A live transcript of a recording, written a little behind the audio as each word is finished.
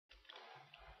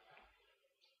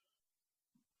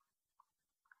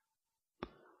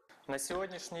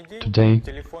Today,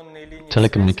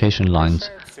 telecommunication lines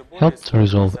help to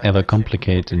resolve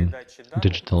ever-complicating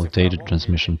digital data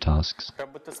transmission tasks.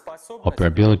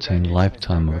 Operability and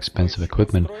lifetime of expensive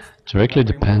equipment directly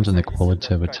depends on the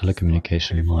quality of a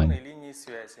telecommunication line.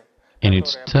 In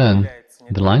its turn,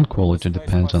 the line quality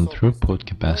depends on throughput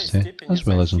capacity as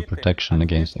well as on protection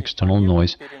against external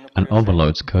noise and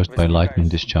overloads caused by lightning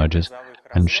discharges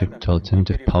and shift to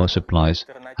alternative power supplies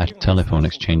at telephone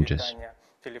exchanges.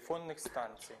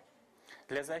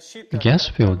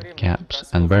 Gas-filled gaps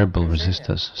and variable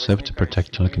resistors serve to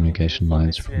protect telecommunication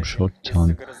lines from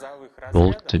short-term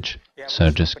voltage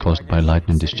surges caused by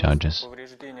lightning discharges.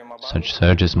 Such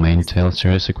surges may entail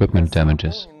serious equipment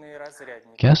damages.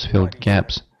 Gas-filled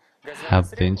gaps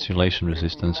have the insulation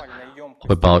resistance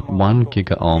of about 1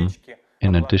 gigaohm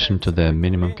in addition to their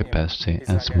minimum capacity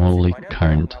and small leak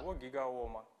current.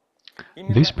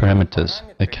 These parameters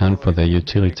account for their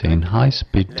utility in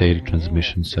high-speed data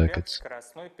transmission circuits.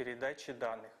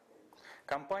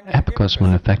 Epicos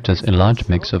manufactures a large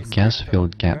mix of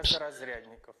gas-filled gaps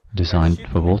designed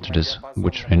for voltages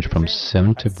which range from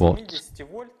 70 volts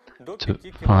to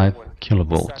 5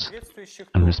 kilovolts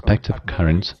and respective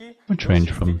currents which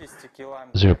range from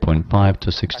 0.5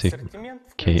 to 60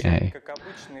 kA.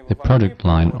 The product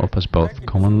line offers both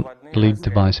common lead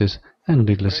devices and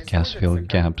leadless gas-filled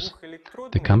gaps.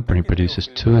 The company produces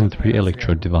 2 and 3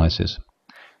 electrode devices.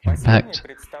 In fact,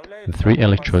 the 3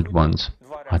 electrode ones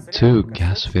are 2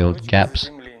 gas-filled gaps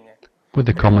with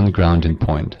a common grounding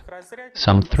point.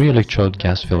 Some 3 electrode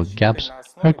gas-filled gaps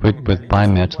are equipped with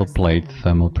bimetal plate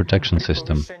thermal protection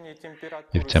system.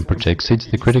 If temperature exceeds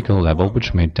the critical level,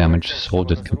 which may damage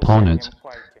soldered components,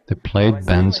 the plate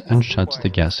bends and shuts the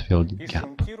gas-filled gap.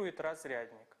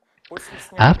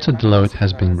 After the load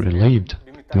has been relieved,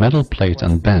 the metal plate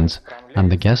unbends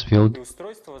and the gas field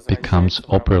becomes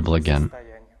operable again.